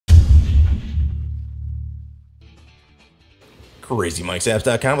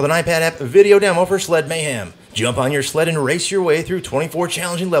CrazyMikesapps.com with an iPad app video demo for Sled Mayhem. Jump on your sled and race your way through 24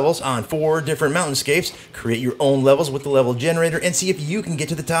 challenging levels on 4 different mountainscapes. Create your own levels with the level generator and see if you can get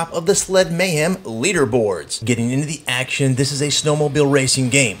to the top of the Sled Mayhem leaderboards. Getting into the action, this is a snowmobile racing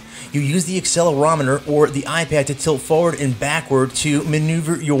game. You use the accelerometer or the iPad to tilt forward and backward to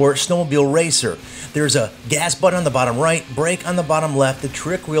maneuver your snowmobile racer. There's a gas button on the bottom right, brake on the bottom left, the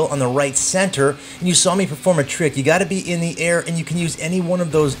trick wheel on the right center, and you saw me perform a trick. You got to be in the air and you can use any one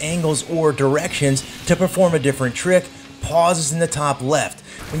of those angles or directions to perform a different trick. Pause is in the top left.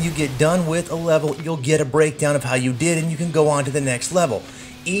 When you get done with a level, you'll get a breakdown of how you did and you can go on to the next level.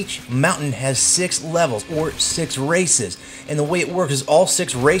 Each mountain has 6 levels or 6 races, and the way it works is all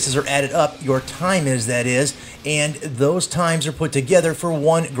 6 races are added up, your time is, that is, and those times are put together for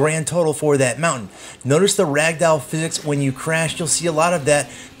one grand total for that mountain. Notice the ragdoll physics. When you crash, you'll see a lot of that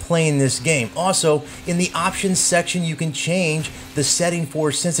playing this game. Also, in the options section, you can change the setting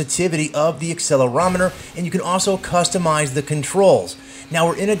for sensitivity of the accelerometer, and you can also customize the controls. Now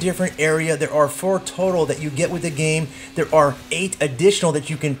we're in a different area. There are 4 total that you get with the game. There are 8 additional that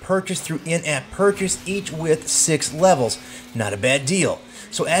you can purchase through in-app purchase, each with 6 levels. Not a bad deal.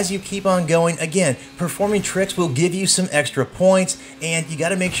 So as you keep on going, again, performing tricks will give you some extra points, and you got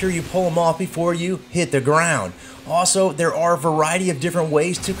to make sure you pull them off before you hit the ground. Also, there are a variety of different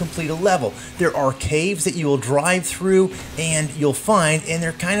ways to complete a level. There are caves that you will drive through and you'll find, and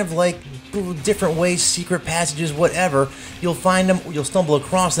they're kind of like different ways, secret passages, whatever. You'll find them, you'll stumble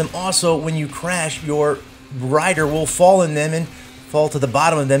across them. Also, when you crash, your rider will fall in them and fall to the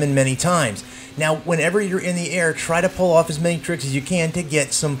bottom of them in many times. Now, whenever you're in the air, try to pull off as many tricks as you can to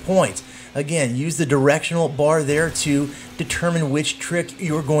get some points. Again, use the directional bar there to determine which trick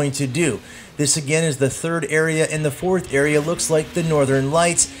you're going to do. This again is the 3rd area, and the 4th area looks like the Northern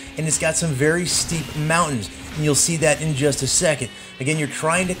Lights, and it's got some very steep mountains, and you'll see that in just a second. Again, you're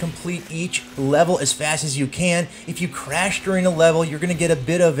trying to complete each level as fast as you can. If you crash during a level, you're going to get a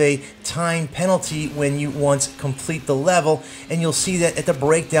bit of a time penalty when you once complete the level, and you'll see that at the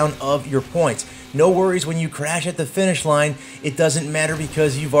breakdown of your points. No worries when you crash at the finish line. It doesn't matter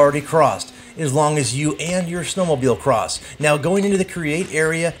because you've already crossed, as long as you and your snowmobile cross. Now, going into the create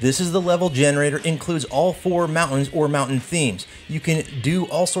area, this is the level generator, includes all 4 mountains or mountain themes. You can do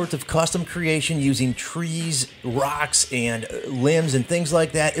all sorts of custom creation using trees, rocks, and limbs and things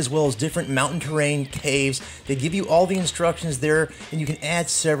like that, as well as different mountain terrain, caves. They give you all the instructions there, and you can add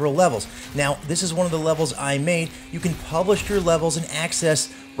several levels. Now, this is one of the levels I made. You can publish your levels and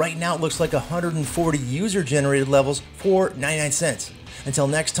access, right now it looks like 140 user-generated levels for 99 cents. Until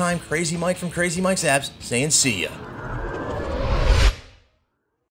next time, Crazy Mike from Crazy Mike's Apps saying see ya.